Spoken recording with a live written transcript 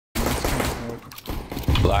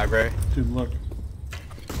library. Dude, look.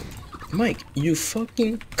 Mike, you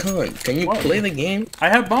fucking cunt. Can you play the game? I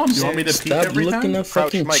have bombs. You want me to peek every time? Stop looking at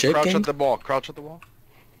fucking Mike, chicken. crouch at the ball. Crouch at the wall.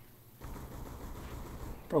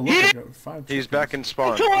 Bro, look, I got 5 He's chickens. back in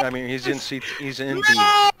spawn. I mean, he's in C. He's in B.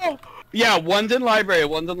 No! Yeah, one's in library,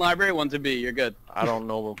 one's in B. You're good. I don't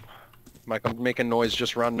know. Mike, I'm making noise.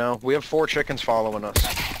 Just run now. We have 4 chickens following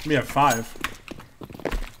us. We have 5.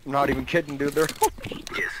 I'm not even kidding, dude. They're.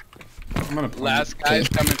 I'm gonna play. Last guy's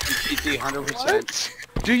coming from CT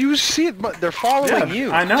 100%. Do you see it? But they're following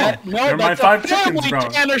you. I know. No, They're my that's 5 a chickens, family, bro.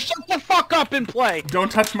 Tanner, shut the fuck up and play.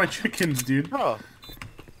 Don't touch my chickens, dude. Bro.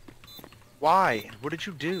 Why? What did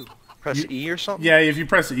you do? Press E or something? Yeah, if you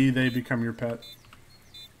press E, they become your pet.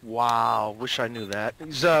 Wow. Wish I knew that.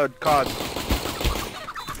 He's COD.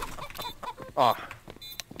 Oh.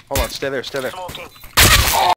 Hold on. Stay there. Stay there.